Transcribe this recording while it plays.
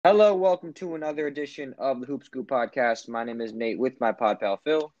Hello, welcome to another edition of the Hoop Scoop podcast. My name is Nate with my pod pal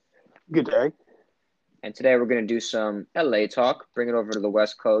Phil, Good day. and today we're going to do some LA talk, bring it over to the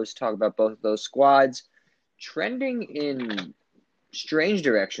West Coast, talk about both of those squads trending in strange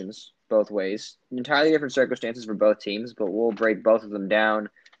directions both ways. Entirely different circumstances for both teams, but we'll break both of them down,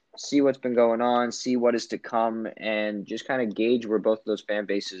 see what's been going on, see what is to come, and just kind of gauge where both of those fan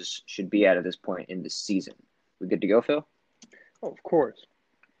bases should be at this point in the season. We good to go, Phil? Oh, of course.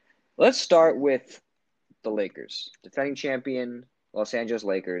 Let's start with the Lakers, defending champion Los Angeles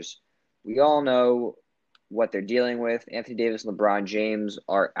Lakers. We all know what they're dealing with. Anthony Davis and LeBron James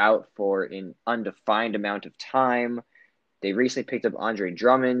are out for an undefined amount of time. They recently picked up Andre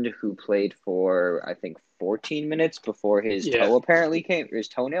Drummond, who played for I think 14 minutes before his Yeah.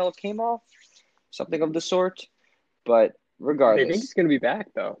 toenail came off, something of the sort. But They think he's regardless, going to be back,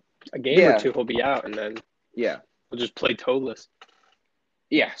 though. A game or yeah, two, he'll be out, and then yeah, he'll just play toeless.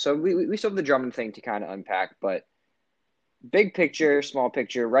 yeah. So we still have the Drummond thing to kind of unpack, but big picture, small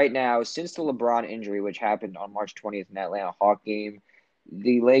picture, right now, since the LeBron injury, which happened on March 20th in that Atlanta Hawk game,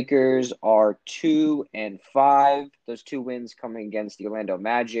 the Lakers are 2-5. Those two wins coming against the Orlando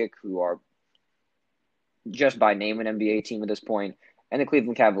Magic, who are just by name an NBA team at this point, and the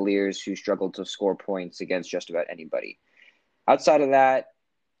Cleveland Cavaliers, who struggled to score points against just about anybody. Outside of that,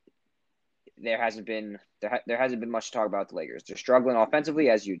 there hasn't been much to talk about the Lakers. They're struggling offensively,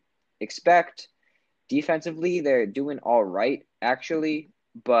 as you'd expect. Defensively, they're doing all right, actually,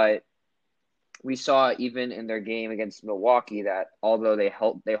 but we saw even in their game against Milwaukee that although they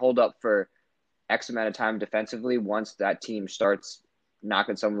hold up for X amount of time defensively, once that team starts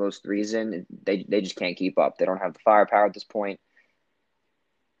knocking some of those threes in, they just can't keep up. They don't have the firepower at this point.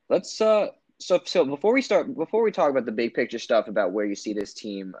 Let's so before we talk about the big picture stuff about where you see this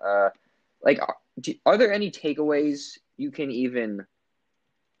team, like are there any takeaways you can even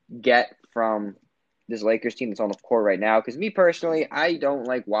get from this Lakers team that's on the court right now? Because me personally, I don't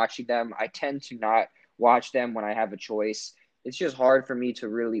like watching them. I tend to not watch them when I have a choice. It's just hard for me to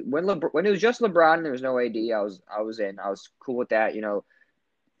really when it was just LeBron and there was no AD, I was cool with that.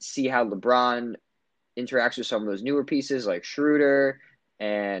 See how LeBron interacts with some of those newer pieces like Schroeder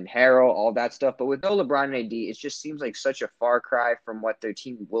and Harrell, all that stuff. But with no LeBron and AD, it just seems like such a far cry from what their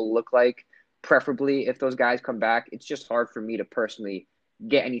team will look like. Preferably, if those guys come back, it's just hard for me to personally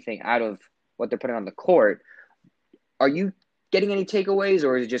get anything out of what they're putting on the court. Are you getting any takeaways,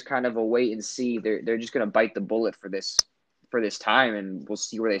 or is it just kind of a wait and see? They're just going to bite the bullet for this time, and we'll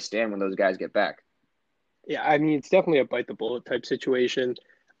see where they stand when those guys get back. Yeah, I mean, it's definitely a bite the bullet type situation.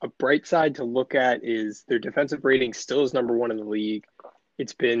 A bright side to look at is their defensive rating still is number one in the league.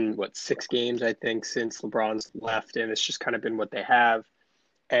 It's been, what, 6 games, I think, since LeBron's left, and it's just kind of been what they have.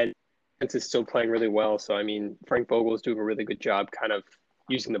 And defense is still playing really well. So, I mean, Frank Vogel is doing a really good job kind of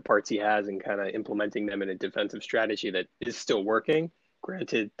using the parts he has and kind of implementing them in a defensive strategy that is still working.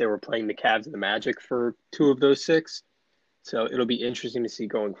 Granted, they were playing the Cavs and the Magic for 2 of those 6. So it'll be interesting to see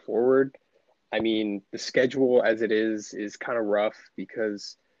going forward. I mean, the schedule as it is kind of rough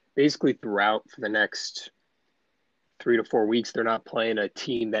because basically throughout for the next 3 to 4 weeks, they're not playing a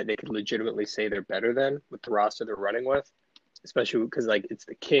team that they could legitimately say they're better than with the roster they're running with, especially because like it's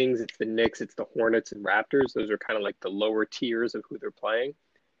the Kings, it's the Knicks, it's the Hornets and Raptors. Those are kind of like the lower tiers of who they're playing,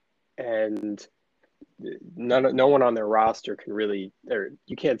 and no one on their roster can really.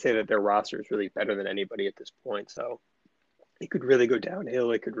 You can't say that their roster is really better than anybody at this point. So it could really go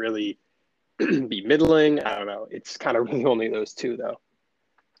downhill. It could really be middling. I don't know. It's kind of really only those two though.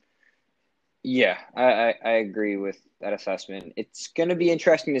 Yeah, I agree with that assessment. It's going to be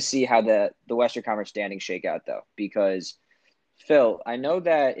interesting to see how the Western Conference standings shake out, though, because Phil, I know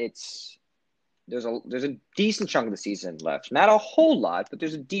that there's a decent chunk of the season left. Not a whole lot, but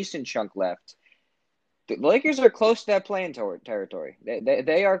there's a decent chunk left. The Lakers are close to that playing territory.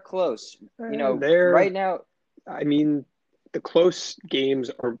 They are close. They're, Right now, I mean, the close games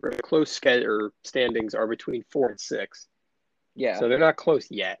or close or standings are between 4 and 6, yeah, so they're not close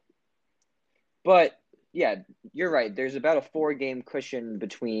yet. but yeah, you're right. There's about a 4 game cushion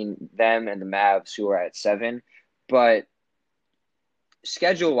between them and the Mavs, who are at 7. But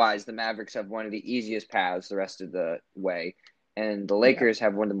schedule wise, the Mavericks have one of the easiest paths the rest of the way, and the Yeah, Lakers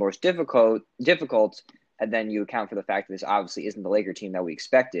have one of the most difficult. And then you account for the fact that this obviously isn't the Laker team that we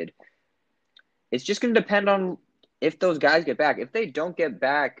expected. It's just going to depend on if those guys get back. If they don't get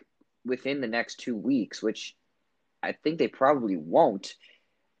back within the next 2 weeks, which I think they probably won't,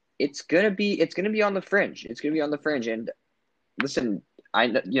 it's gonna be on the fringe. It's gonna be on the fringe. And listen,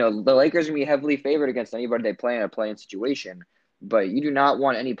 the Lakers are gonna be heavily favored against anybody they play in a playing situation, but you do not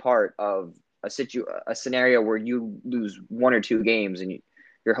want any part of a scenario where you lose 1 or 2 games and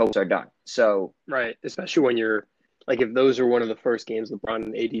your hopes are done. So Right. Especially when you're like, if those are one of the first games LeBron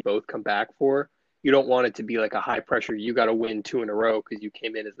and AD both come back for, you don't want it to be like a high pressure. You got to win two in a row because you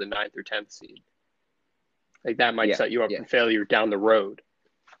came in as the ninth or 10th seed. Like that might yeah, set you up yeah. for failure down the road.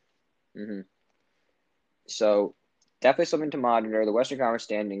 hmm So definitely something to monitor. The Western Conference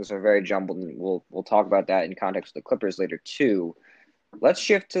standings are very jumbled, and we'll talk about that in context of the Clippers later too. Let's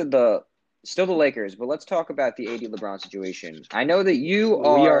shift to the Lakers, but let's talk about the AD LeBron situation. I know that you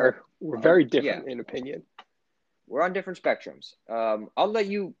are, We're very yeah, different in opinion. we're on different spectrums. I'll let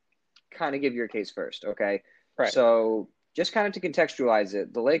you kind of give your case first, okay? Right. So just kind of to contextualize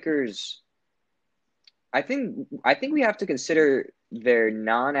it, the Lakers, I think we have to consider their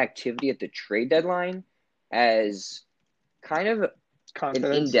non-activity at the trade deadline as kind of an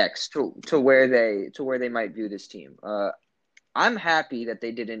Confidence. index to where they might view this team. I'm happy that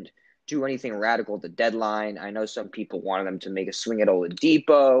they didn't do anything radical at the deadline. I know some people wanted them to make a swing at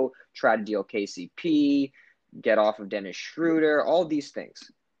Oladipo, try to deal KCP, get off of Dennis Schroeder, all these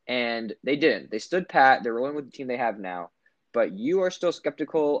things. And they didn't. They stood pat. They're rolling with the team they have now. But you are still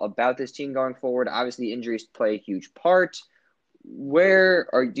skeptical about this team going forward. Obviously, injuries play a huge part.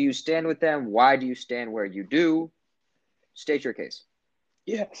 Do you stand with them? Why do you stand where you do? State your case.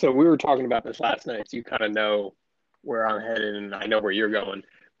 Yeah. So we were talking about this last night. So you kind of know where I'm headed and I know where you're going.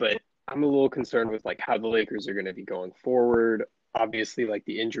 But I'm a little concerned with like how the Lakers are going to be going forward. Obviously, like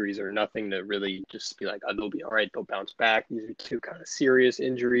the injuries are nothing to really just be like, oh, they'll be all right. They'll bounce back. These are two kind of serious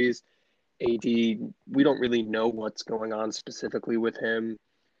injuries. AD, we don't really know what's going on specifically with him.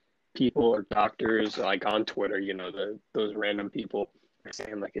 People or doctors like on Twitter, those random people are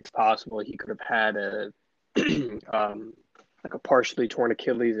saying like it's possible he could have had a like a partially torn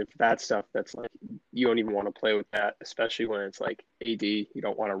Achilles. If that stuff, that's like you don't even want to play with that, especially when it's like AD. You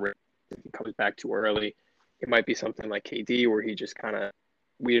don't want to risk if he comes back too early. It might be something like KD where he just kind of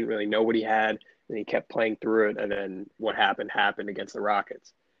we didn't really know what he had, and he kept playing through it, and then what happened against the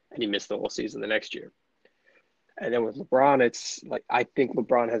Rockets, and he missed the whole season the next year. And then with LeBron, it's like I think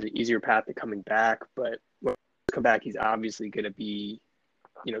LeBron has an easier path to coming back, but when he comes back, he's obviously going to be,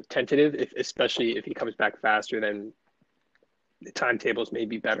 tentative, especially if he comes back faster than the timetables may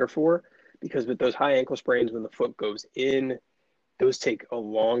be better for. Because with those high ankle sprains, when the foot goes in, those take a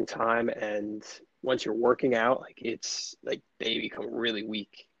long time. And once you're working out, like it's like they become really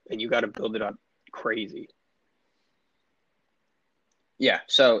weak, and you got to build it up crazy. Yeah.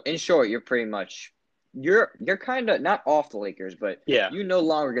 So in short, you're kind of not off the Lakers, but Yeah, you no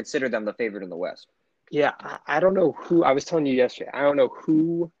longer consider them the favorite in the West. yeah. I don't know who I was telling you yesterday. I don't know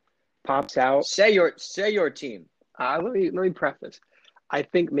who pops out. Say your team. Let me preface. I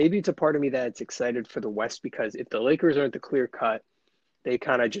think maybe it's a part of me that's excited for the West because if the Lakers aren't the clear cut, they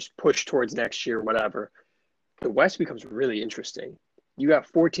kind of just push towards next year, whatever. The West becomes really interesting. You got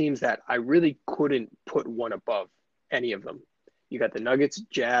four teams that I really couldn't put one above any of them. You got the Nuggets,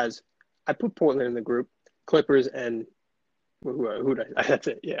 Jazz. I put Portland in the group, Clippers, and who that's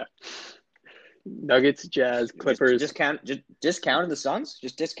it. Yeah, Nuggets, Jazz, Just Clippers. just count just discounting the Suns,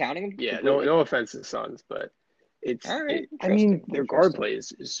 just discounting them Yeah, no, completely. no offense to the Suns, but All right, I mean, interesting, their guard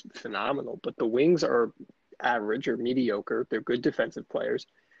interesting. play is phenomenal, but the wings are average or mediocre. They're good defensive players.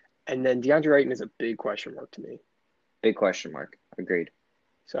 And then DeAndre Ayton is a big question mark to me. Big question mark. Agreed.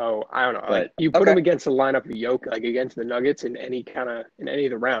 So I don't know. Like But you put him okay, against the lineup of Yoke, like against the Nuggets in any of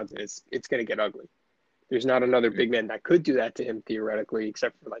the rounds, it's gonna get ugly. There's not another Mm, big man that could do that to him theoretically,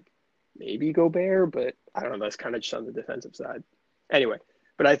 except for like maybe Gobert, but I don't know. That's kind of just on the defensive side. Anyway,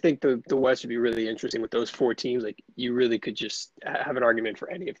 but I think the West would be really interesting with those four teams. Like you really could just have an argument for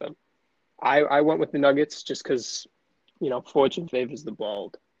any of them. I went with the Nuggets just because fortune favors the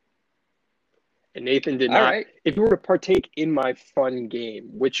bald. And Nathan did all not. right. If you were to partake in my fun game,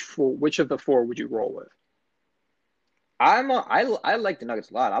 which of the four would you roll with? I like the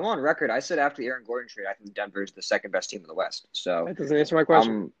Nuggets a lot. I'm on record. I said after the Aaron Gordon trade, I think Denver is the second best team in the West. So That doesn't answer my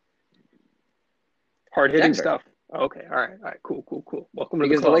question. I'm Hard hitting Denver stuff. Okay, all right, cool, cool, cool. Welcome to the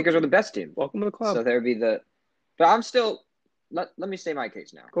because the club. Lakers are the best team. Welcome to the So club. there would be the. But I'm still. Let me say my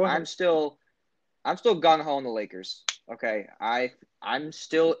case now. Go I'm ahead. still gung ho on the Lakers. Okay, I'm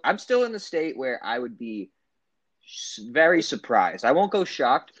still in the state where I would be very surprised. I won't go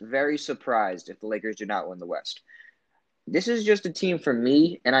shocked. Very surprised if the Lakers do not win the West. This is just a team for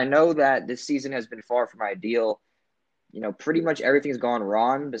me, and I know that this season has been far from ideal. Pretty much everything's gone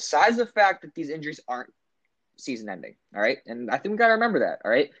wrong, besides the fact that these injuries aren't season ending. All right. And I think we got to remember that.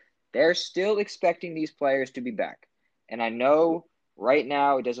 All right. They're still expecting these players to be back. And I know right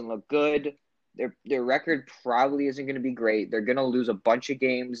now it doesn't look good. Their record probably isn't going to be great. They're going to lose a bunch of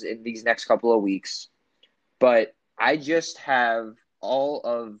games in these next couple of weeks. But I just have all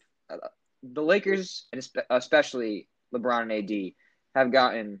of the Lakers, and especially LeBron and AD, have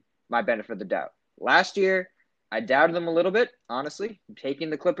gotten my benefit of the doubt. Last year, I doubted them a little bit, honestly, taking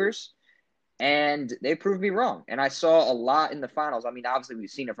the Clippers, and they proved me wrong. And I saw a lot in the finals. I mean, obviously, we've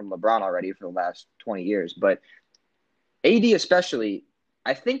seen it from LeBron already for the last 20 years, but AD especially,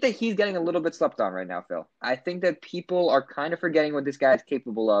 I think that he's getting a little bit slept on right now, Phil. I think that people are kind of forgetting what this guy is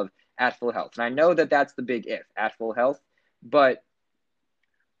capable of at full health. And I know that that's the big if, at full health, but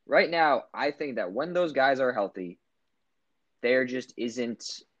right now, I think that when those guys are healthy, there just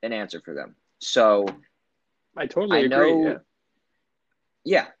isn't an answer for them. So I totally I agree. know,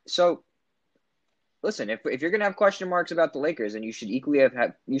 yeah. So listen, if you're gonna have question marks about the Lakers, then you should equally have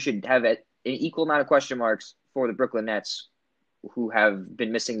an equal amount of question marks for the Brooklyn Nets, who have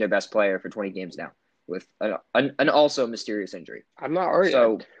been missing their best player for 20 games now with an also mysterious injury. I'm not arguing.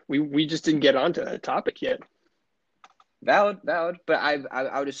 So We just didn't get onto that topic yet. valid. But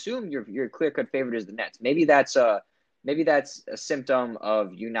I would assume your clear cut favorite is the Nets. Maybe that's a symptom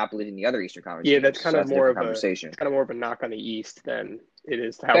of you not believing the other Eastern Conference Yeah, teams. that's kind So of that's a more different of a conversation. it's kind of more of a knock on the East than it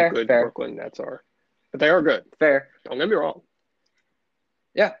is how Fair, good the fair, Brooklyn Nets are. But they are good. fair. Don't get me wrong.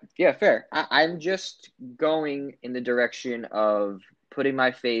 Yeah, fair. I'm just going in the direction of putting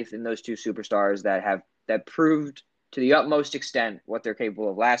my faith in those two superstars that proved to the utmost extent what they're capable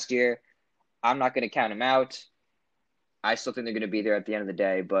of last year. I'm not going to count them out. I still think they're going to be there at the end of the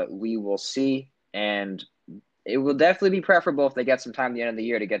day, but we will see. And it will definitely be preferable if they get some time at the end of the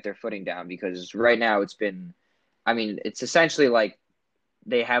year to get their footing down, because right now it's essentially like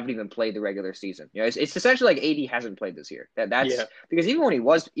they haven't even played the regular season. It's essentially like AD hasn't played this year. That's Yeah. because even when he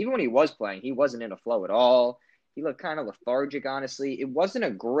was playing, he wasn't in a flow at all. He looked kind of lethargic, honestly. It wasn't a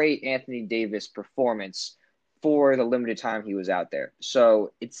great Anthony Davis performance for the limited time he was out there.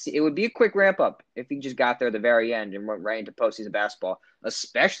 So it would be a quick ramp up if he just got there at the very end and went right into postseason basketball,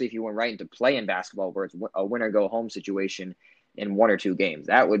 especially if he went right into play-in basketball where it's a winner go home situation in one or two games.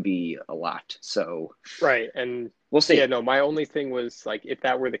 That would be a lot. So Right. And we'll yeah, see. no, my only thing was like if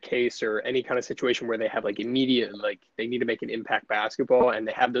that were the case or any kind of situation where they have like immediate like they need to make an impact basketball and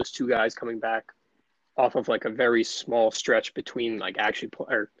they have those two guys coming back off of like a very small stretch between like actually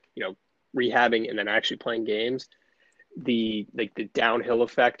or rehabbing and then actually playing games, the downhill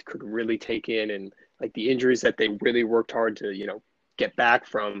effect could really take in, and like the injuries that they really worked hard to get back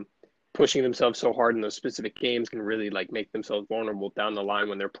from pushing themselves so hard in those specific games can really like make themselves vulnerable down the line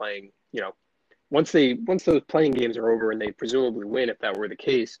when they're playing. Once those playing games are over and they presumably win, if that were the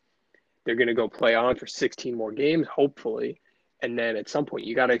case, they're going to go play on for 16 more games, hopefully. And then at some point,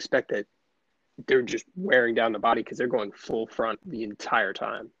 you got to expect that they're just wearing down the body because they're going full front the entire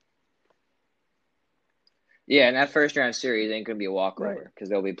time. Yeah, and that first round series ain't going to be a Right. walkover because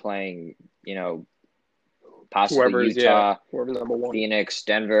they'll be playing, possibly Utah, Whoever's number one. Phoenix,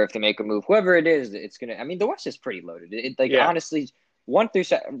 Denver. If they make a move, whoever it is, it's going to. I mean, the West is pretty loaded. Yeah. Honestly, 1 through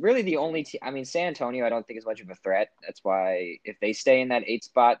 7, really the only team. I mean, San Antonio, I don't think is much of a threat. That's why if they stay in that 8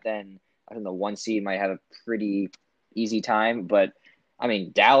 spot, then I think the 1 seed might have a pretty easy time. But I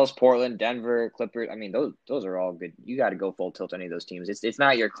mean, Dallas, Portland, Denver, Clippers. I mean, those are all good. You got to go full tilt any of those teams. It's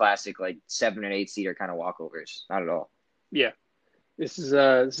not your classic like 7 and 8 seeder kind of walkovers. Not at all. Yeah. This is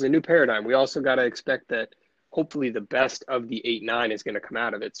a new paradigm. We also got to expect that hopefully the best of the 8-9 is going to come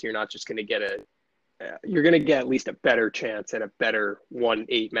out of it. So you're not just going to get you're going to get at least a better chance at a better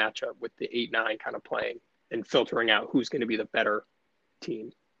 1-8 matchup with the 8-9 kind of playing and filtering out who's going to be the better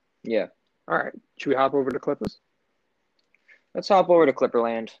team. Yeah. All right. Should we hop over to Clippers? Let's hop over to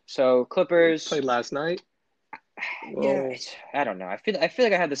Clipperland. So Clippers played last night. Yeah, I don't know. I feel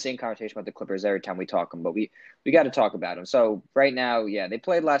like I have the same conversation about the Clippers every time we talk them, but we got to talk about them. So right now, yeah, they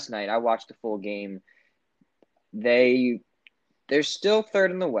played last night. I watched the full game. They're still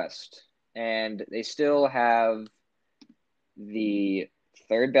third in the West, and they still have the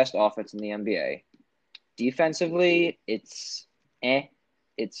third best offense in the NBA. Defensively, it's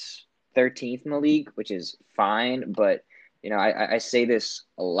It's 13th in the league, which is fine, but I say this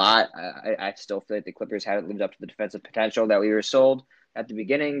a lot. I still feel like the Clippers haven't lived up to the defensive potential that we were sold at the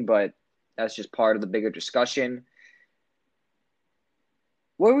beginning, but that's just part of the bigger discussion.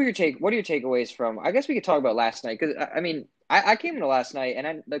 What are your takeaways from? I guess we could talk about last night because I mean I came into last night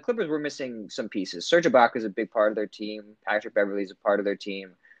and the Clippers were missing some pieces. Serge Ibaka is a big part of their team. Patrick Beverley is a part of their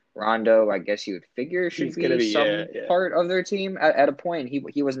team. Rondo, I guess you would figure should be some part of their team at a point.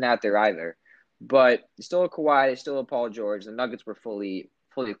 He wasn't out there either, but still a Kawhi, still a Paul George. The Nuggets were fully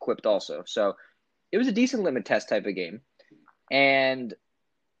equipped also, so it was a decent limit test type of game, and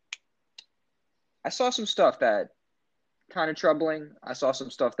I saw some stuff that kind of troubling. I saw some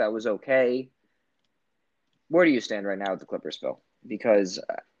stuff that was okay. Where do you stand right now with the Clippers, Phil? because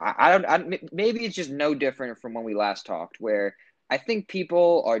I don't maybe it's just no different from when we last talked, where I think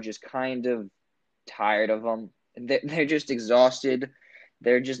people are just kind of tired of them. They're just exhausted.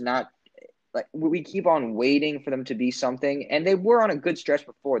 They're just not like we keep on waiting for them to be something, and they were on a good stretch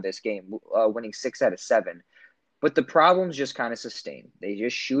before this game, winning 6 out of 7. But the problems just kind of sustain. They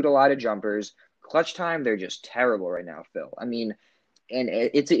just shoot a lot of jumpers. Clutch time, they're just terrible right now, Phil. I mean, and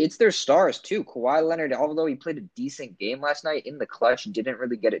it's their stars too. Kawhi Leonard, although he played a decent game last night in the clutch, didn't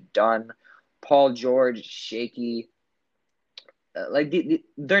really get it done. Paul George, shaky.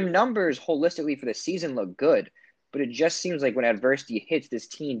 Their numbers holistically for the season look good, but it just seems like when adversity hits, this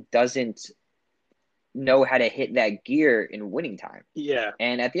team doesn't know how to hit that gear in winning time. Yeah.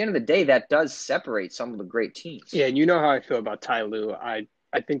 And at the end of the day, that does separate some of the great teams. Yeah, and you know how I feel about Ty Lue.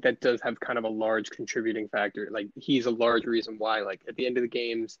 I think that does have kind of a large contributing factor. Like he's a large reason why, like at the end of the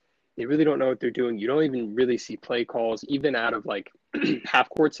games, they really don't know what they're doing. You don't even really see play calls, even out of like half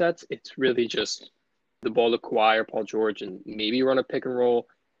court sets. It's really just the ball to Kawhi or Paul George and maybe run a pick and roll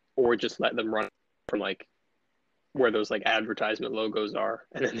or just let them run from like where those like advertisement logos are.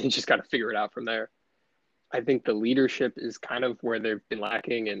 And then they just got to figure it out from there. I think the leadership is kind of where they've been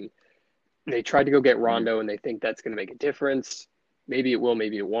lacking. And they tried to go get Rondo and they think that's going to make a difference. Maybe it will,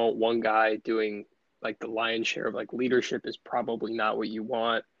 maybe it won't. One guy doing like the lion's share of like leadership is probably not what you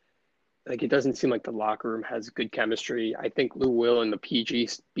want. Like it doesn't seem like the locker room has good chemistry. I think Lou Will and the PG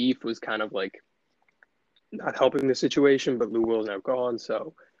beef was kind of like not helping the situation, but Lou Will's now gone.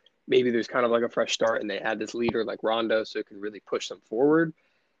 So maybe there's kind of like a fresh start and they add this leader like Rondo so it can really push them forward.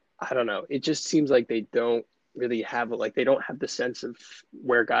 I don't know. It just seems like they don't really have like they don't have the sense of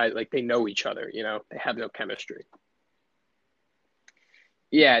where guys like they know each other, you know, they have no chemistry.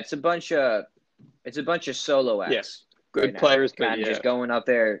 Yeah, it's a bunch of solo acts. Yes, good right now. players, but Kind of yeah, just going up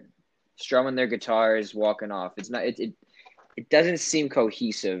there, strumming their guitars, walking off. It's not it doesn't seem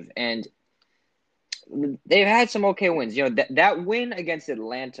cohesive, and they've had some okay wins. You know, that win against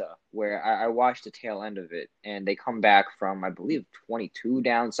Atlanta, where I watched the tail end of it, and they come back from, I believe, 22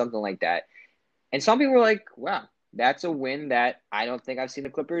 down, something like that. And some people were like, wow, that's a win that I don't think I've seen the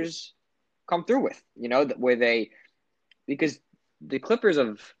Clippers come through with. You know, where because the Clippers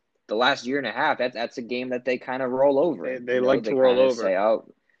of the last year and a half, that's a game that they kind of roll over in. they You know, like to they roll kind of over. say,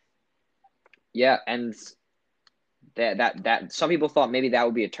 oh, yeah, and that some people thought maybe that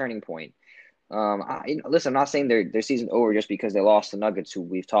would be a turning point. Listen, I'm not saying their season over just because they lost the Nuggets, who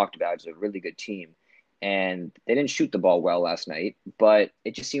we've talked about is a really good team, and they didn't shoot the ball well last night. But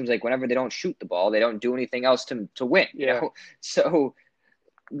it just seems like whenever they don't shoot the ball, they don't do anything else to win. You Yeah. know, so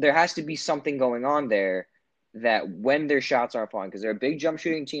there has to be something going on there that when their shots aren't falling, because they're a big jump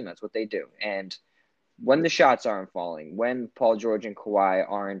shooting team, that's what they do, and when the shots aren't falling, when Paul George and Kawhi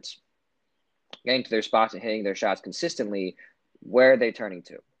aren't getting to their spots and hitting their shots consistently, where are they turning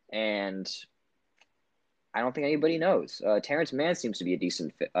to? And I don't think anybody knows. Terrence Mann seems to be a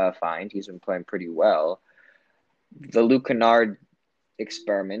decent find. He's been playing pretty well. The Luke Kennard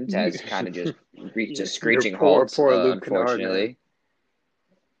experiment has kind of just reached a screeching halt, poor Luke unfortunately.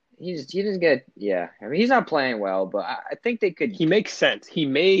 He doesn't get, yeah. I mean, he's not playing well, but I think they could. He makes sense. He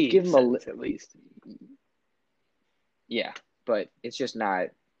may give him at least. Yeah, but it's just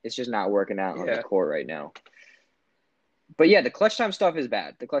not working out on the court right now. But yeah, the clutch time stuff is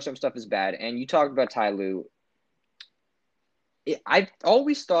bad. And you talked about Ty Lue. I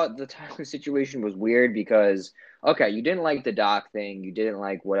always thought the Ty Lue situation was weird because, okay, you didn't like the Doc thing. You didn't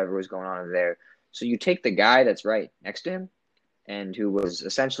like whatever was going on there. So you take the guy that's right next to him and who was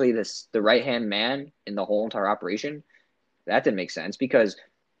essentially the right-hand man in the whole entire operation. That didn't make sense because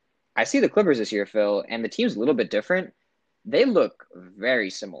I see the Clippers this year, Phil, and the team's a little bit different. They look very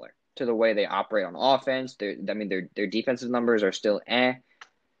similar to the way they operate on offense. Their defensive numbers are still eh.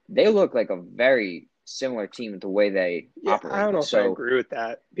 They look like a very similar team the way they operate. I don't know if I agree with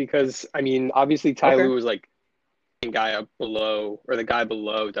that because, I mean, obviously Ty Lue was like the guy up below or the guy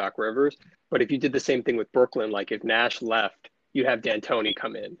below Doc Rivers. But if you did the same thing with Brooklyn, like if Nash left, you'd have D'Antoni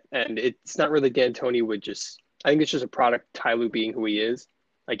come in. And it's not really D'Antoni would just – I think it's just a product of Ty Lue being who he is.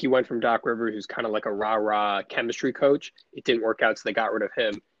 Like, you went from Doc Rivers, who's kind of like a rah-rah chemistry coach. It didn't work out, so they got rid of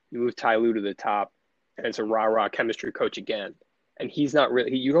him. You move Ty Lue to the top, and it's a rah-rah chemistry coach again. And he's not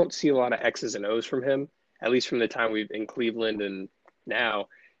really – you don't see a lot of X's and O's from him, at least from the time we've in Cleveland and now.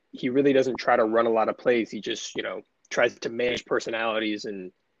 He really doesn't try to run a lot of plays. He just, you know, tries to manage personalities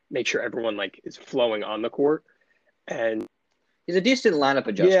and make sure everyone, like, is flowing on the court. And he's a decent lineup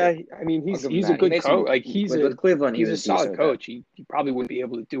adjuster. Yeah, I mean, he's a good coach. Like with Cleveland, he's a solid coach. He probably wouldn't be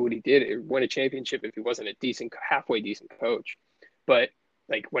able to do what he did or win a championship if he wasn't a halfway decent coach. But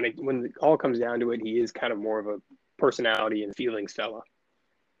like when it all comes down to it, he is kind of more of a personality and feelings fella.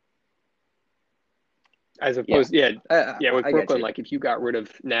 As Yeah, opposed, yeah, yeah, with I get Brooklyn, you. like if you got rid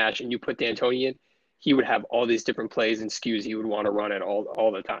of Nash and you put D'Antoni in, he would have all these different plays and skews he would want to run it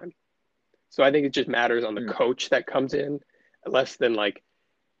all the time. So I think it just matters on the Mm. coach that comes in, less than like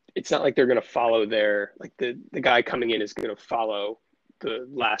it's not like they're going to follow their like the guy coming in is going to follow the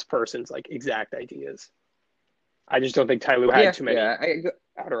last person's like exact ideas. I just don't think Ty Lue had Yeah, too many yeah,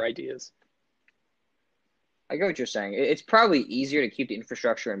 outer ideas. I get what you're saying. It's probably easier to keep the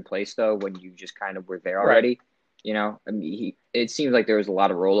infrastructure in place though when you just kind of were there Right. already. You know, I mean, it seems like there was a lot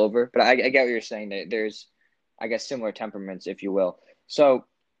of rollover, but I get what you're saying that there's, I guess, similar temperaments, if you will. So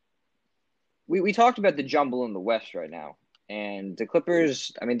we talked about the jumble in the West right now, and the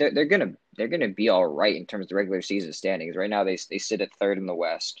Clippers. I mean, they're gonna be all right in terms of the regular season standings. Right now, they sit at third in the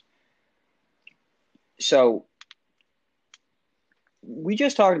West. So we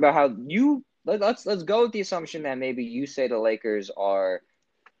just talked about how let's go with the assumption that maybe you say the Lakers are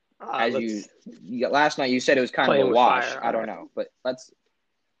as Let's last night you said it was kind of a playing with wash. fire. I All don't right. know, but let's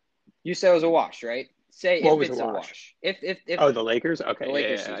you said it was a wash, right? Say What if was a it's a wash? wash. If Oh, the Lakers. the Okay.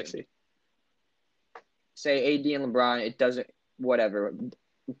 Lakers Yeah, I season, see. say AD and LeBron, it doesn't whatever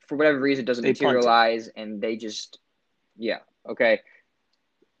for whatever reason it doesn't They punted. materialize and they just yeah, okay.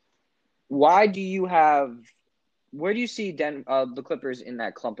 Why do you have where do you see the Clippers in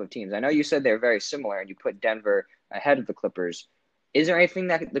that clump of teams? I know you said they're very similar and you put Denver ahead of the Clippers. Is there anything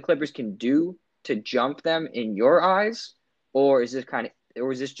that the Clippers can do to jump them in your eyes? Or is this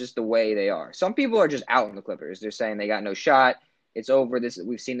or is this just the way they are? Some people are just out on the Clippers. They're saying they got no shot. It's over.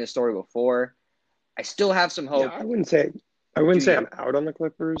 We've seen this story before. I still have some Yeah, hope. I Do wouldn't say I'm you? out on the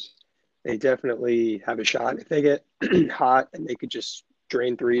Clippers. They definitely have a shot if they get hot and they could just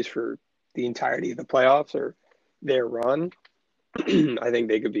drain threes for the entirety of the playoffs or their run. I think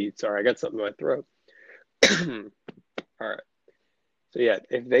they could be. Sorry, I got something in my throat. All right. So yeah,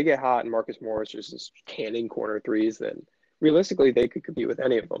 if they get hot and Marcus Morris just is canning corner threes, then realistically they could compete with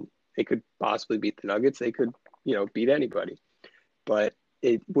any of them. They could possibly beat the Nuggets. They could, beat anybody. But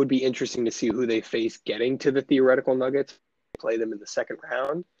it would be interesting to see who they face getting to the theoretical Nuggets. Play them in the second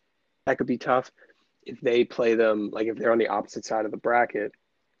round. That could be tough. If they play them, like if they're on the opposite side of the bracket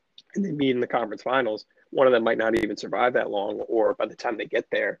and they meet in the conference finals, one of them might not even survive that long, or by the time they get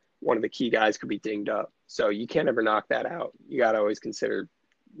there, one of the key guys could be dinged up. So you can't ever knock that out. You got to always consider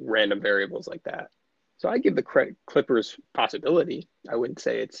random variables like that. So I give the Clippers possibility. I wouldn't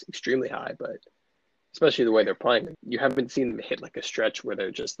say it's extremely high, but especially the way they're playing, you haven't seen them hit like a stretch where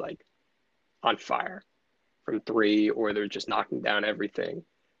they're just like on fire from three, or they're just knocking down everything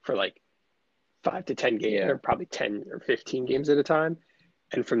for like 5 to 10 games, Yeah. or probably 10 or 15 games at a time.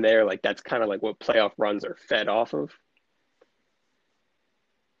 And from there, like that's kind of like what playoff runs are fed off of.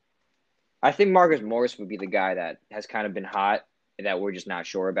 I think Marcus Morris would be the guy that has kind of been hot that we're just not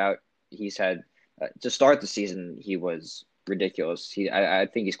sure about. He's had to start the season, he was ridiculous. I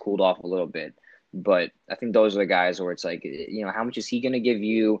think he's cooled off a little bit, but I think those are the guys where it's like, how much is he going to give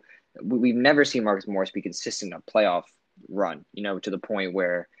you? We've never seen Marcus Morris be consistent in a playoff run, to the point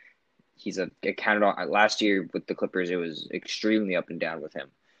where he's counted on. Last year with the Clippers, it was extremely up and down with him,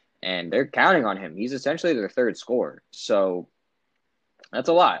 and they're counting on him. He's essentially their third scorer, so that's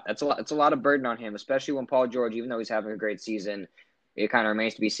a lot. That's a lot. It's a lot of burden on him, especially when Paul George, even though he's having a great season, it kind of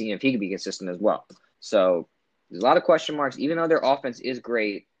remains to be seen if he can be consistent as well. So there's a lot of question marks. Even though their offense is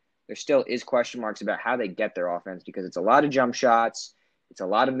great, there still is question marks about how they get their offense because it's a lot of jump shots, it's a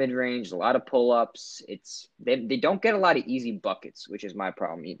lot of mid range, a lot of pull ups. They don't get a lot of easy buckets, which is my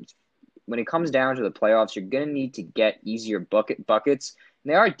problem. When it comes down to the playoffs, you're gonna need to get easier buckets.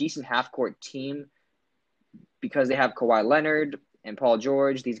 And they are a decent half court team because they have Kawhi Leonard and Paul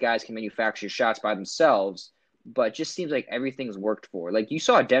George. These guys can manufacture shots by themselves, but it just seems like everything's worked for. Like you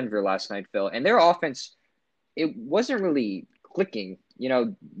saw Denver last night, Phil, and their offense, it wasn't really clicking.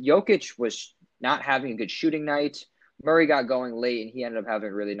 Jokic was not having a good shooting night. Murray got going late, and he ended up having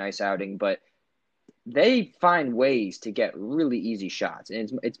a really nice outing, but they find ways to get really easy shots,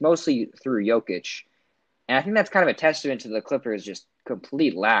 and it's mostly through Jokic. And I think that's kind of a testament to the Clippers' just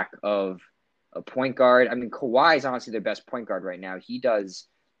complete lack of a point guard. I mean, Kawhi is honestly their best point guard right now. He does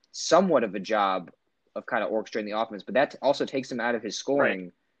somewhat of a job of kind of orchestrating the offense, but that also takes him out of his Right.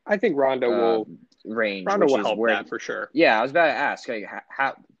 scoring I think uh, range, Rondo which will is help where. that for sure. Yeah, I was about to ask. Like,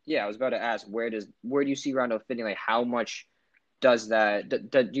 how? Yeah, I was about to ask where do you see Rondo fitting? Like, how much does that?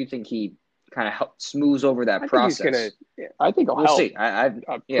 Do you think he kind of smooths over that I think he's gonna. process? I think he'll We'll help see. I a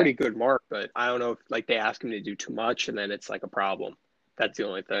yeah. pretty good mark, but I don't know if like they ask him to do too much and then it's like a problem. That's the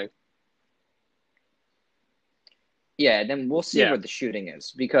only thing. Yeah, then we'll see Yeah. where the shooting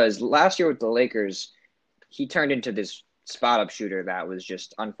is because last year with the Lakers, he turned into this spot up shooter that was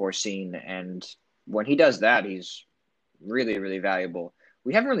just unforeseen. And when he does that, he's really, really valuable.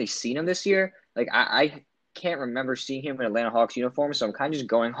 We haven't really seen him this year. Like I can't remember seeing him in Atlanta Hawks uniform, so I'm kind of just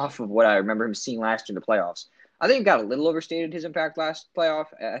going off of what I remember him seeing last year in the playoffs. I think he got a little overstated his impact last playoff.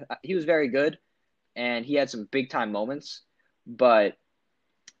 He was very good, and he had some big time moments, but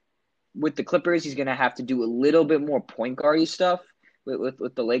with the Clippers, he's going to have to do a little bit more point guardy stuff.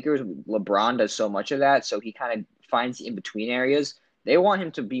 With the Lakers, LeBron does so much of that, so he kind of finds the in between areas. They want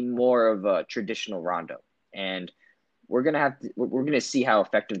him to be more of a traditional Rondo, and we're gonna see how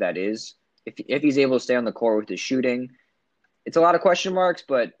effective that is. If he's able to stay on the court with his shooting, it's a lot of question marks.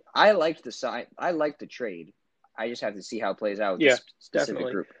 But I liked the side. I liked the trade. I just have to see how it plays out with Yeah, this specific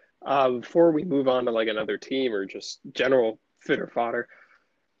definitely. group. Before we move on to like another team or just general fit or fodder,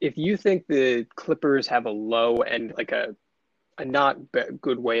 if you think the Clippers have a low and like a not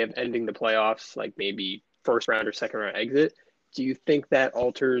good way of ending the playoffs, like maybe first round or second round exit, do you think that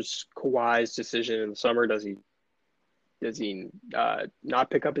alters Kawhi's decision in the summer? Does he not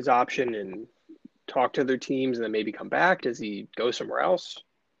pick up his option and talk to other teams and then maybe come back? Does he go somewhere else?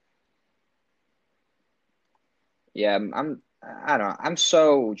 Yeah, I don't know. I'm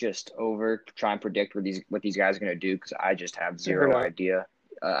so just over trying to predict what these guys are gonna do because I just have Fair zero enough. idea.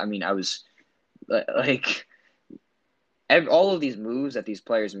 I mean, I was like all of these moves that these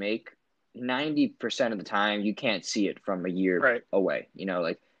players make, 90% of the time you can't see it from a year Right. away.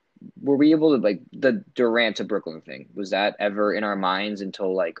 Like were we able to like the Durant to Brooklyn thing? Was that ever in our minds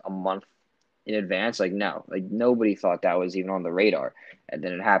until like a month in advance? Like no, like nobody thought that was even on the radar, and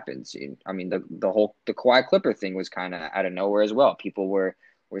then it happens. I mean, the Kawhi Clipper thing was kind of out of nowhere as well. People were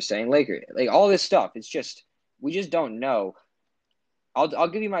saying Lakers, like all this stuff. It's just we just don't know. I'll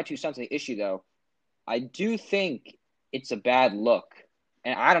give you my 2 cents on the issue though. I do think it's a bad look.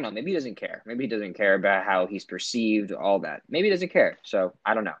 And I don't know. Maybe he doesn't care. Maybe he doesn't care about how he's perceived, all that. Maybe he doesn't care. So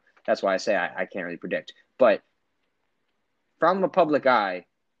I don't know. That's why I say I can't really predict. But from a public eye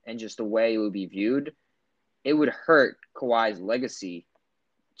and just the way it would be viewed, it would hurt Kawhi's legacy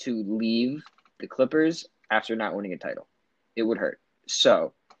to leave the Clippers after not winning a title. It would hurt.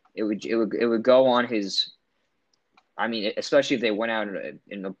 So it would go on his. I mean, especially if they went out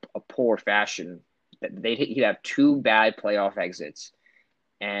in a poor fashion, he'd have 2 bad playoff exits,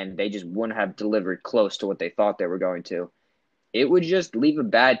 and they just wouldn't have delivered close to what they thought they were going to. It would just leave a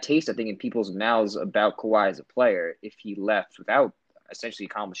bad taste, I think, in people's mouths about Kawhi as a player if he left without essentially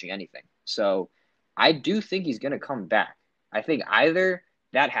accomplishing anything. So I do think he's going to come back. I think either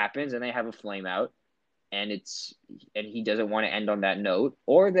that happens and they have a flame out and he doesn't want to end on that note,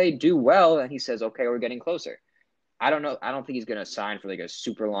 or they do well and he says, okay, we're getting closer. I don't know. I don't think he's going to sign for like a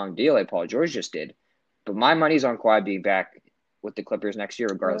super long deal like Paul George just did. But my money's on Kawhi being back with the Clippers next year,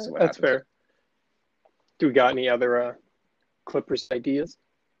 regardless of what That's happens. fair. Do we got any other Clippers ideas?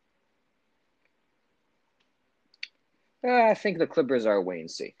 I think the Clippers are a wait and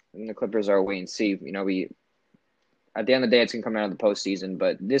see. I think the Clippers are a wait and see. We at the end of the day, it's gonna come out of the postseason,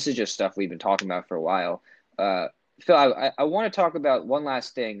 but this is just stuff we've been talking about for a while. Phil, I want to talk about one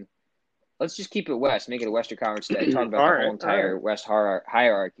last thing. Let's just keep it West, make it a Western Conference day. Talk about All the right. whole All entire right. West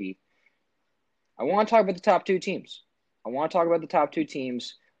hierarchy. I want to talk about the top 2 teams. I want to talk about the top 2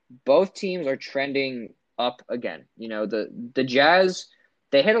 teams. Both teams are trending up again. The Jazz,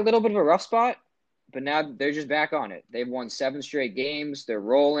 they hit a little bit of a rough spot, but now they're just back on it. They've won 7 straight games. They're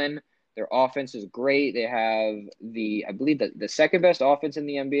rolling. Their offense is great. They have I believe, the second best offense in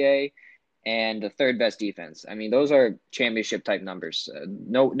the NBA and the third best defense. I mean, those are championship type numbers.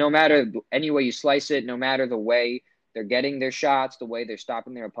 No matter any way you slice it, no matter the way they're getting their shots, the way they're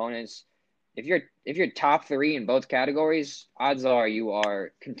stopping their opponents. If you're top 3 in both categories, odds are you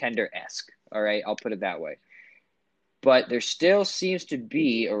are contender-esque. All right, I'll put it that way. But there still seems to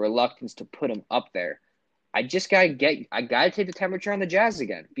be a reluctance to put them up there. I gotta take the temperature on the Jazz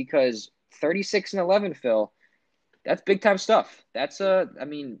again because 36-11, Phil, that's big time stuff. I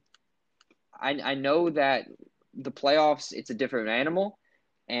mean, I know that the playoffs, it's a different animal,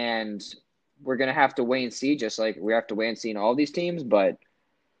 and we're gonna have to wait and see, just like we have to wait and see in all these teams. But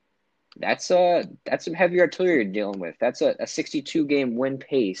that's some heavy artillery you're dealing with. That's a 62 game win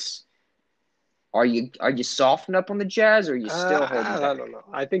pace. Are you softened up on the Jazz, or are you still holding I back? don't know.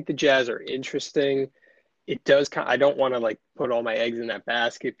 I think the Jazz are interesting. It does I don't want to like put all my eggs in that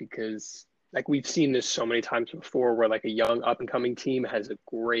basket because like we've seen this so many times before where like a young up and coming team has a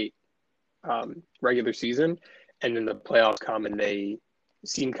great regular season and then the playoffs come and they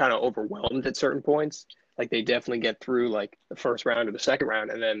seem kind of overwhelmed at certain points. Like they definitely get through like the first round or the second round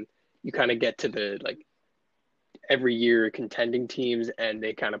and then you kind of get to the like every year contending teams, and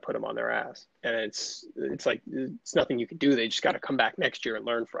they kind of put them on their ass. And it's like it's nothing you can do. They just got to come back next year and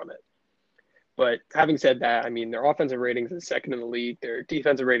learn from it. But having said that, I mean, their offensive ratings is second in the league. Their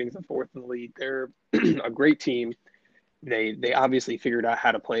defensive ratings are fourth in the league. They're a great team. They obviously figured out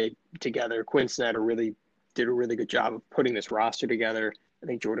how to play together. Quinn Snyder really did a really good job of putting this roster together. I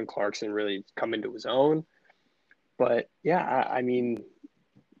think Jordan Clarkson really come into his own. But yeah, I mean,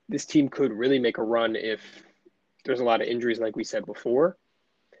 this team could really make a run if there's a lot of injuries, like we said before.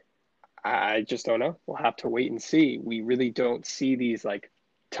 I just don't know. We'll have to wait and see. We really don't see these like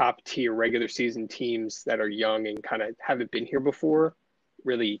top tier regular season teams that are young and kind of haven't been here before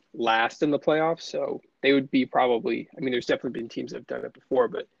really last in the playoffs. So they would be probably, I mean, there's definitely been teams that have done it before,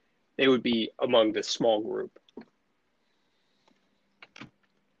 but they would be among the small group.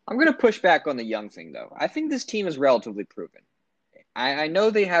 I'm going to push back on the young thing, though. I think this team is relatively proven. I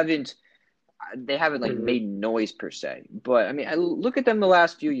know they haven't like made noise per se, but I mean, I look at them the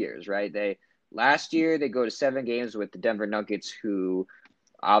last few years, right? Last year they go to 7 games with the Denver Nuggets, who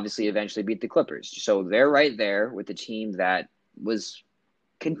obviously eventually beat the Clippers. So they're right there with the team that was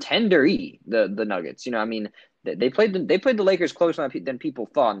contender-y, the Nuggets. You know, I mean, they played the Lakers closer than people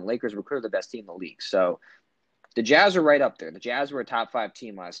thought, and the Lakers were clearly the best team in the league. So the Jazz are right up there. The Jazz were a top 5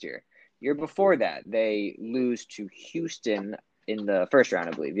 team last year. Year before that, they lose to Houston in the first round,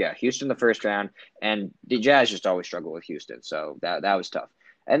 I believe. Yeah, Houston in the first round, and the Jazz just always struggle with Houston, so that was tough.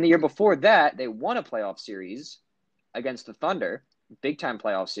 And the year before that, they won a playoff series against the Thunder, big-time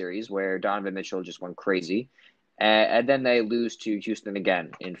playoff series where Donovan Mitchell just went crazy. And then they lose to Houston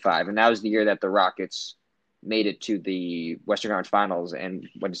again in 5. And that was the year that the Rockets made it to the Western Conference Finals and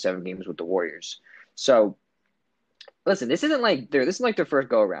went to 7 games with the Warriors. So, listen, this isn't like their first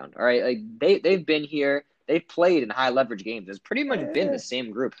go-around, all right? Like, they've been here. They've played in high-leverage games. It's pretty much been the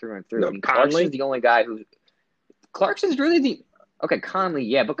same group through and through. No, I mean, Clarkson's the only guy who – Clarkson's really the – okay, Conley,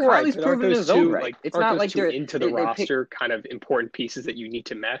 yeah, but Conley's proven his own right. Like, it's not like they're into the roster kind of important pieces that you need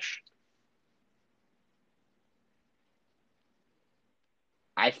to mesh.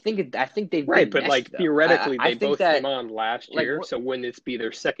 I think they've right, been but like though. theoretically, I they both came on last like, year. So wouldn't it be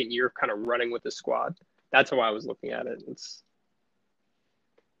their second year kind of running with the squad? That's how I was looking at it.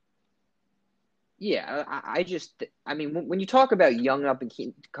 Yeah, I mean, when you talk about young and up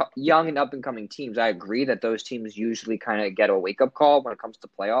and coming teams, I agree that those teams usually kind of get a wake up call when it comes to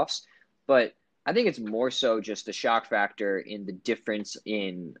playoffs. But I think it's more so just the shock factor in the difference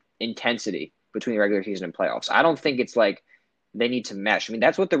in intensity between the regular season and playoffs. I don't think it's like they need to mesh. I mean,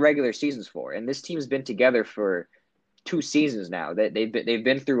 that's what the regular season's for. And this team's been together for 2 seasons now. They've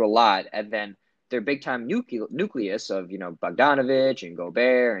been through a lot, and then their big-time nucleus of, you know, Bogdanovich and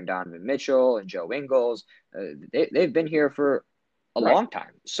Gobert and Donovan Mitchell and Joe Ingles, they've been here for a long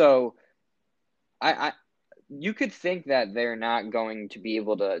time. So you could think that they're not going to be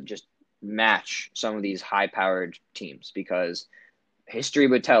able to just match some of these high-powered teams because history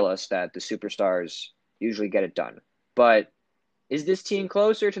would tell us that the superstars usually get it done. But is this team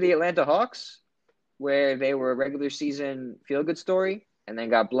closer to the Atlanta Hawks, where they were a regular season feel-good story and then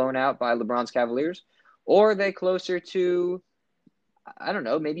got blown out by LeBron's Cavaliers? Or are they closer to, I don't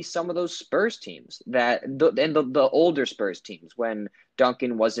know, maybe some of those Spurs teams the older Spurs teams when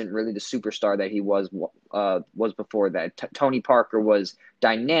Duncan wasn't really the superstar that he was before that. Tony Parker was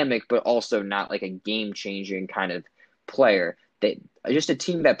dynamic, but also not like a game-changing kind of player. Just a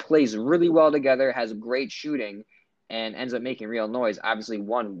team that plays really well together, has great shooting, and ends up making real noise. Obviously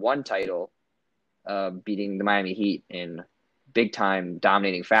won 1 title, beating the Miami Heat in big-time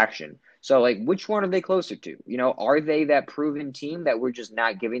dominating faction. So, like, which one are they closer to? You know, are they that proven team that we're just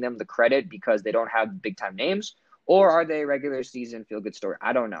not giving them the credit because they don't have big-time names? Or are they a regular season feel-good story?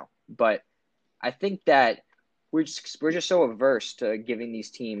 I don't know. But I think that we're just so averse to giving these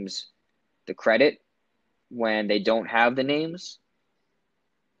teams the credit when they don't have the names.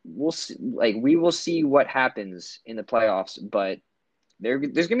 We'll see, we will see what happens in the playoffs, but there's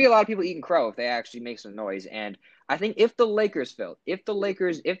going to be a lot of people eating crow if they actually make some noise. And I think if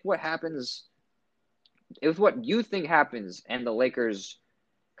what you think happens and the Lakers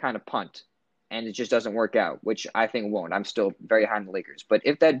kind of punt and it just doesn't work out, which I think won't. I'm still very high on the Lakers. But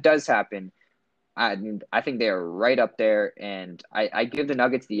if that does happen, I think they are right up there, and I give the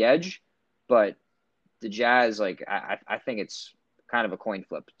Nuggets the edge, but the Jazz, I think it's kind of a coin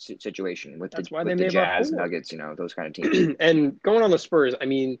flip situation with the Jazz, Nuggets, you know, those kind of teams. And going on the Spurs, I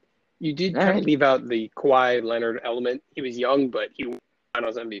mean, you did kind of leave out the Kawhi Leonard element. He was young, but he won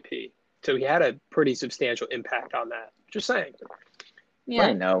Finals MVP. So he had a pretty substantial impact on that. Just saying. Yeah,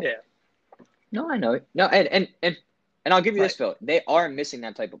 I know. Yeah. No, I know it. No, and I'll give you this, Phil. They are missing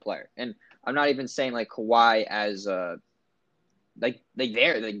that type of player. And I'm not even saying like Kawhi as they're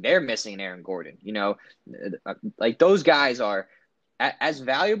missing Aaron Gordon. Like those guys are as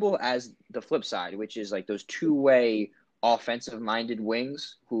valuable as the flip side, which is like those two-way offensive-minded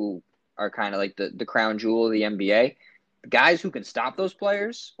wings who are kind of like the crown jewel of the NBA. The guys who can stop those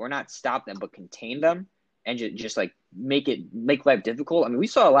players, or not stop them, but contain them, and just like make life difficult. I mean, we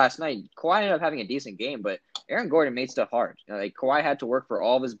saw last night. Kawhi ended up having a decent game, but Aaron Gordon made stuff hard. Like Kawhi had to work for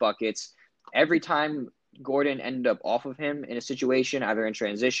all of his buckets. Every time Gordon ended up off of him in a situation, either in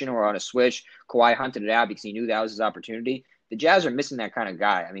transition or on a switch, Kawhi hunted it out because he knew that was his opportunity. The Jazz are missing that kind of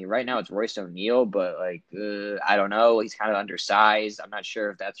guy. I mean, right now it's Royce O'Neal, but I don't know. He's kind of undersized. I'm not sure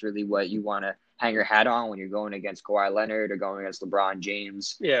if that's really what you want to hang your hat on when you're going against Kawhi Leonard or going against LeBron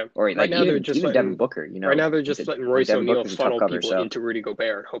James. Yeah. Or right now even Devin Booker. Right now they're just letting Royce O'Neal funnel people so. into Rudy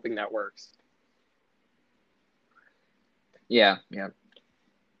Gobert, hoping that works. Yeah.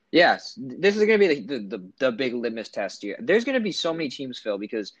 Yes, this is going to be the big litmus test here. There's going to be so many teams, Phil,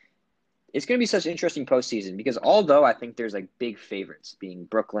 because it's going to be such an interesting postseason. Because although I think there's like big favorites, being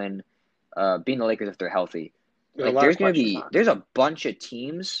Brooklyn, being the Lakers if they're healthy, there's a bunch of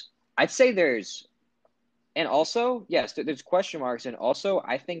teams. I'd say there's question marks, and also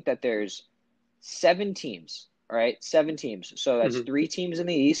I think that there's 7 teams. All right, 7 teams. So that's 3 teams in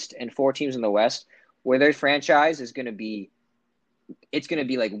the East and 4 teams in the West, where their franchise is going to be. It's going to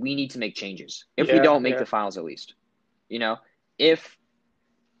be like, we need to make changes if we don't make the finals, at least. If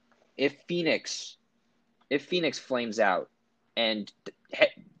Phoenix flames out, and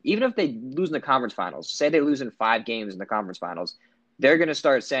even if they lose in the conference finals, say they lose in 5 games in the conference finals, they're going to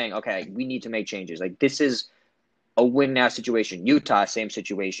start saying, okay, we need to make changes. Like, this is a win now situation. Utah, same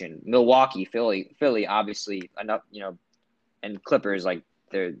situation. Milwaukee, Philly, obviously enough, and Clippers, like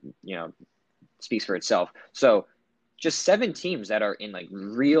they're, speaks for itself. So, just 7 teams that are in like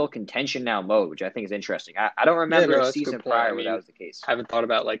real contention now mode, which I think is interesting. I don't remember a season prior where that was the case. I haven't thought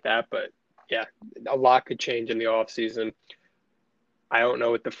about it like that, but yeah, a lot could change in the offseason. I don't know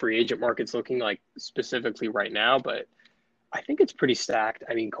what the free agent market's looking like specifically right now, but I think it's pretty stacked.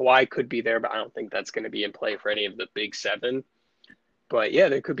 I mean, Kawhi could be there, but I don't think that's going to be in play for any of the big 7. But yeah,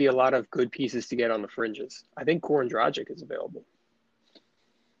 there could be a lot of good pieces to get on the fringes. I think Goran Dragic is available.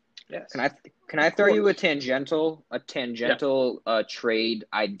 Yes. Can I throw you a tangential trade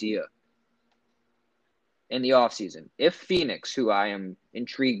idea in the offseason? If Phoenix, who I am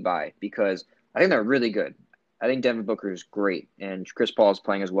intrigued by because I think they're really good. I think Devin Booker is great, and Chris Paul is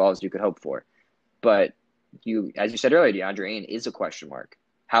playing as well as you could hope for. But as you said earlier, DeAndre Ayton is a question mark.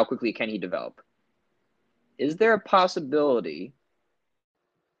 How quickly can he develop? Is there a possibility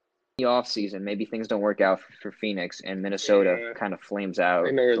the offseason, maybe things don't work out for Phoenix and Minnesota kind of flames out,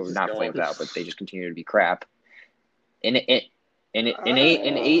 or not flames out, but they just continue to be crap. An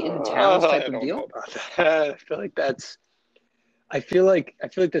Ayton Towns type of deal. I feel like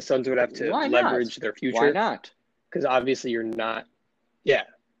the Suns would have to leverage their future. Why not? Because obviously you're not. Yeah,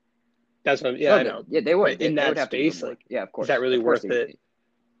 that's what. I know. Yeah, they would. In that space, of course. Is that really worth it?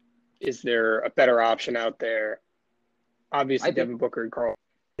 Is there a better option out there? Obviously, Devin Booker and Karl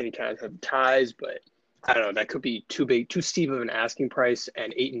Anthony kind of have ties, but I don't know. That could be too steep of an asking price,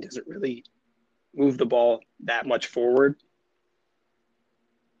 and Ayton doesn't really move the ball that much forward.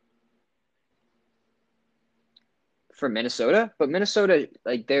 For Minnesota, but Minnesota,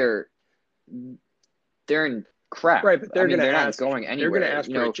 like they're in crap, right? But they're not going anywhere. They're going to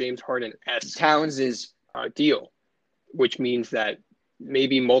ask for a James Harden-esque Towns is deal, which means that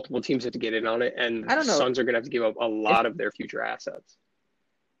maybe multiple teams have to get in on it, and the Suns are going to have to give up a lot of their future assets.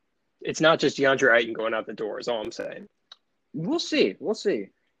 It's not just DeAndre Ayton going out the door, is all I'm saying. We'll see.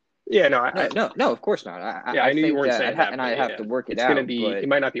 Yeah, no, of course not. I knew you weren't saying that, and I have to work it out. It's going to be. It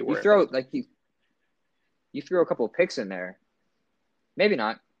might not be worth it. You throw a couple of picks in there, maybe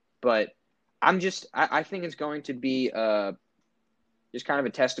not, but I think it's going to be just kind of a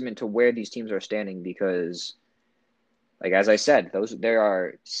testament to where these teams are standing because, like as I said, there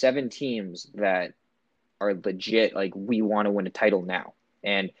are 7 teams that are legit. Like we want to win a title now,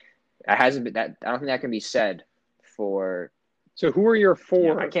 and it hasn't been that. I don't think that can be said for. So who are your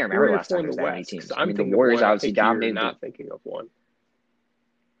 4? I can't remember last time there was that many teams. I mean, the Warriors obviously dominated. Not thinking of one.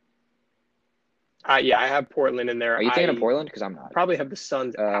 Yeah, I have Portland in there. Are you thinking of Portland? Because I'm not. Probably have the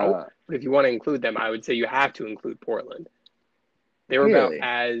Suns out, but if you want to include them, I would say you have to include Portland. They were about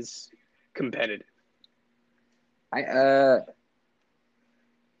as competitive.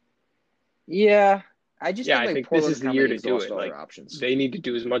 Yeah. I think this is the year to do it. Like options. They need to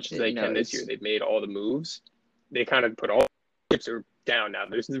do as much as they can this year. They've made all the moves. They kind of put all the chips are down now.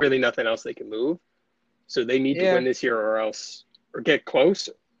 There's really nothing else they can move. So they need to win this year or get close.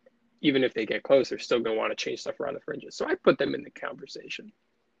 even if they get close, they're still going to want to change stuff around the fringes. So I put them in the conversation.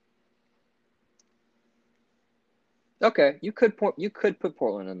 Okay, you could put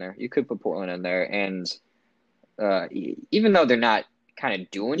Portland in there. You could put Portland in there, and even though they're not kind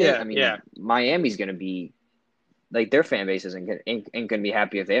of doing it, I mean, Miami's going to be like their fan base ain't going to be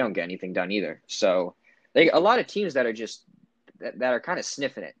happy if they don't get anything done either. So, a lot of teams that are just that are kind of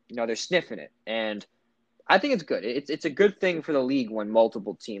sniffing it. They're sniffing it, and I think it's good. It's a good thing for the league when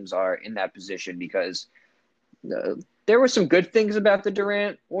multiple teams are in that position because there were some good things about the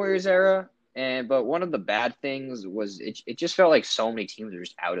Durant Warriors era. But one of the bad things was it just felt like so many teams were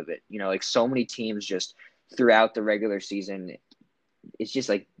just out of it. Like so many teams just throughout the regular season, it's just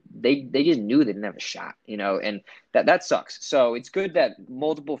like they just knew they didn't have a shot, and that sucks. So it's good that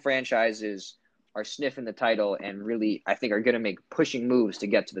multiple franchises are sniffing the title and really, I think, are going to make pushing moves to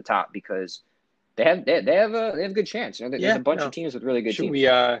get to the top because they have a good chance. There's a bunch of teams with really good teams. Should we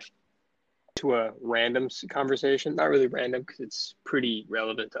to a random conversation? Not really random because it's pretty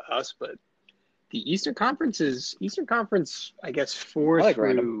relevant to us, but the Eastern Conference, I guess 4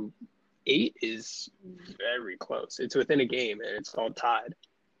 through 8 is very close. It's within a game, and it's all tied.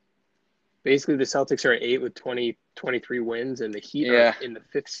 Basically, the Celtics are at 8 with 23 wins, and the Heat are in the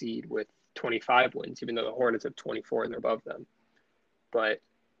 5th seed with 25 wins, even though the Hornets have 24 and they're above them. But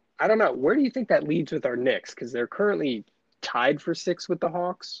I don't know. Where do you think that leads with our Knicks? Because they're currently tied for 6 with the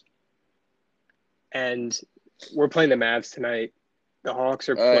Hawks. And we're playing the Mavs tonight. The Hawks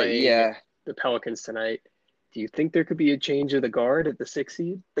are playing the Pelicans tonight. Do you think there could be a change of the guard at the 6th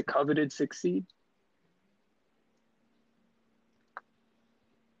seed, the coveted 6th seed?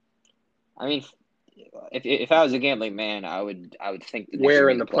 I mean, if I was a gambling man, I would think the Knicks where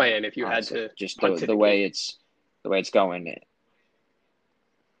would in the play, plan if you honestly. had to just the way it's going.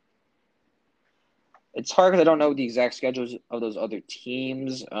 It's hard because I don't know the exact schedules of those other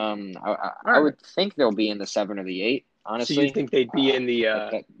teams. I would think they'll be in the 7 or the 8. Honestly, so you think they'd be in the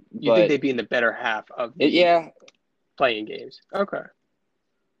think they'd be in the better half of the playing games? Okay,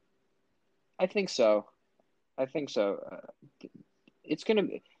 I think so. It's gonna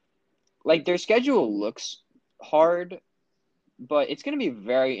be like their schedule looks hard, but it's gonna be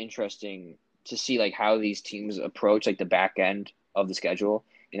very interesting to see like how these teams approach like the back end of the schedule.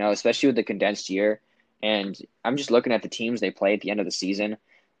 Especially with the condensed year. And I'm just looking at the teams they play at the end of the season.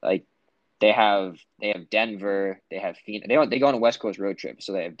 Like they have Denver, they have Phoenix. They go on a West Coast road trip,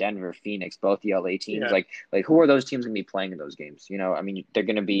 so they have Denver, Phoenix, both the LA teams. Yeah. Like who are those teams going to be playing in those games? I mean, they're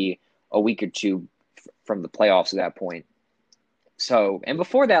going to be a week or two from the playoffs at that point. So, and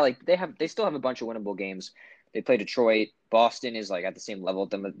before that, like they still have a bunch of winnable games. They play Detroit. Boston is like at the same level with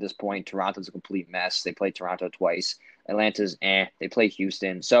them at this point. Toronto's a complete mess. They played Toronto twice. Atlanta's They play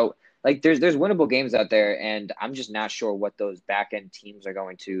Houston. So like there's winnable games out there, and I'm just not sure what those back end teams are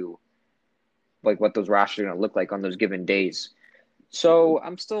going to like, what those rosters are going to look like on those given days. So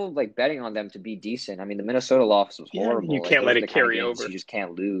I'm still like betting on them to be decent. I mean, the Minnesota loss was horrible. You can't let it carry over. You just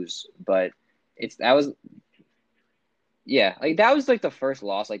can't lose. But that was like the first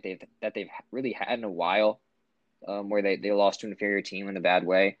loss like they've really had in a while, where they lost to an inferior team in a bad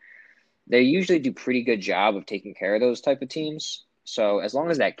way. They usually do pretty good job of taking care of those type of teams. So as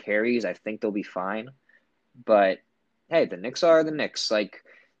long as that carries, I think they'll be fine. But hey, the Knicks are the Knicks. Like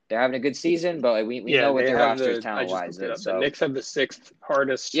they're having a good season, but like, we know what their roster is talent wise. So the Knicks have the 6th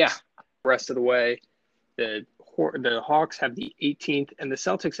hardest. Rest of the way, the Hawks have the 18th, and the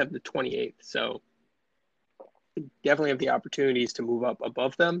Celtics have the 28th. So definitely have the opportunities to move up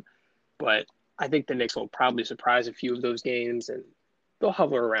above them, but I think the Knicks will probably surprise a few of those games, and they'll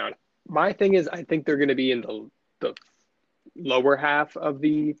hover around. My thing is, I think they're going to be in the lower half of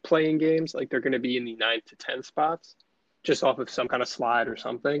the playing games. Like they're going to be in the 9 to 10 spots, just off of some kind of slide or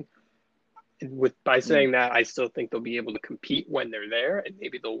something. And by saying that, I still think they'll be able to compete when they're there, and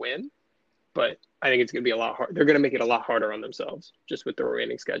maybe they'll win. But I think it's going to be a lot hard. They're going to make it a lot harder on themselves just with the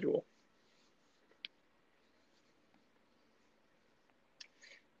remaining schedule.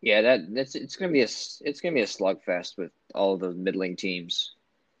 Yeah, it's gonna be a slugfest with all of those middling teams.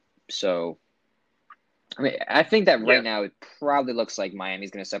 So, I mean, I think that right now it probably looks like Miami's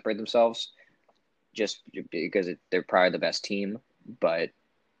gonna separate themselves, just because they're probably the best team. But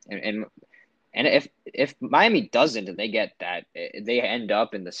and if Miami doesn't and they get that, they end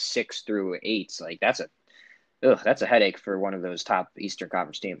up in the 6 through 8s. Like that's a headache for one of those top Eastern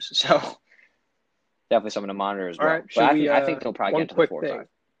Conference teams. So definitely something to monitor as well. All right, but I think they'll probably get to the 4 or 5.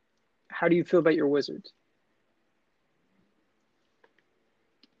 How do you feel about your Wizards?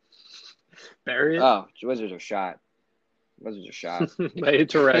 Bury it? Oh, Wizards are shot. They lost to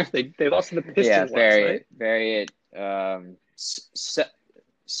the Pistons last night. Bury it.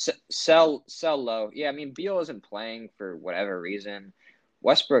 Sell low. Yeah, I mean Beal isn't playing for whatever reason.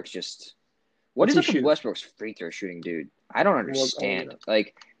 Westbrook's just what What's is he up with shooting? Westbrook's free throw shooting, dude? I don't understand.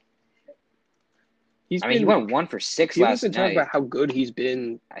 Like, He's I mean, he been. went 1 for 6 People have last been talking night. about how good he's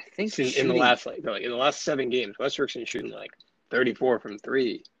been I think in the shooting. last in the last 7 games. Westbrook's been shooting like 34 from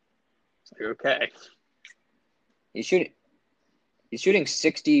 3. It's like, okay. He's shooting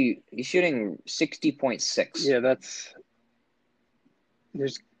 60. He's shooting 60.6. Yeah,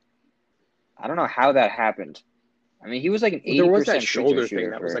 I don't know how that happened. I mean, he was like an 80% there was that free throw shoulder thing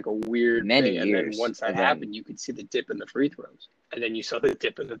shooter that was for like a weird many thing, and then years. once that happened, you could see the dip in the free throws, and then you saw the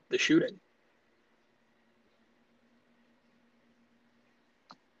dip in the shooting.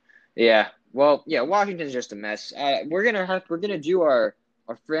 Yeah. Well, yeah. Washington's just a mess. We're gonna do our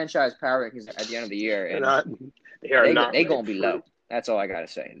franchise power rankings at the end of the year, and they gonna be low. That's all I gotta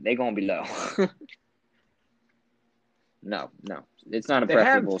say. They gonna be low. No, it's not a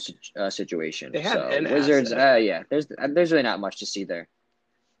preferable situation. They have an Wizards. asset. Yeah. There's really not much to see there.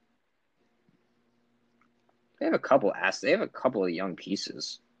 They have a couple assets. They have a couple of young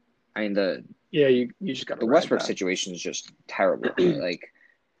pieces. I mean you just got the Westbrook situation is just terrible. Like,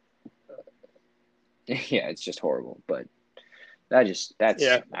 yeah, it's just horrible. But that's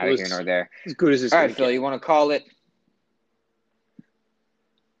neither here nor there. As good as it's all right, Phil. You want to call it?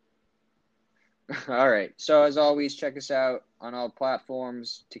 All right. So as always, check us out on all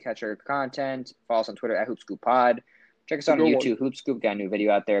platforms to catch our content. Follow us on Twitter at HoopScoopPod. Check us out on YouTube, HoopScoop. Got a new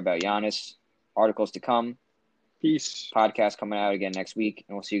video out there about Giannis. Articles to come. Peace. Podcast coming out again next week,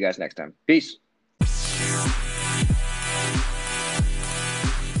 and we'll see you guys next time. Peace.